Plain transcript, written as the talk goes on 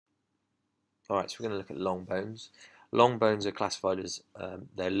Alright, so we're going to look at long bones. Long bones are classified as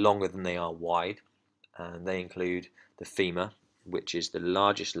they're longer than they are wide, and they include the femur, which is the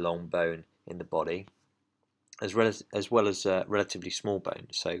largest long bone in the body, as well as relatively small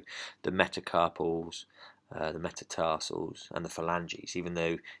bones, so the metacarpals, the metatarsals, and the phalanges. Even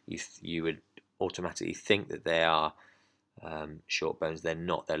though you would automatically think that they are short bones, they're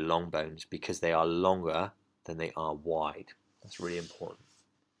not. They're long bones because they are longer than they are wide. That's really important.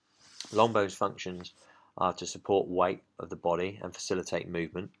 Long bones' functions are to support weight of the body and facilitate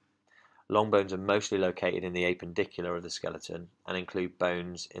movement. Long bones are mostly located in the appendicular of the skeleton and include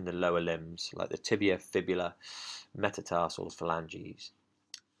bones in the lower limbs like the tibia, fibula, metatarsals, phalanges.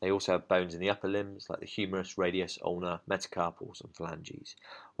 They also have bones in the upper limbs like the humerus, radius, ulna, metacarpals, and phalanges.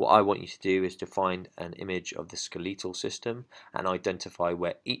 What I want you to do is to find an image of the skeletal system and identify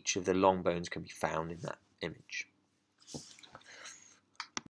where each of the long bones can be found in that image.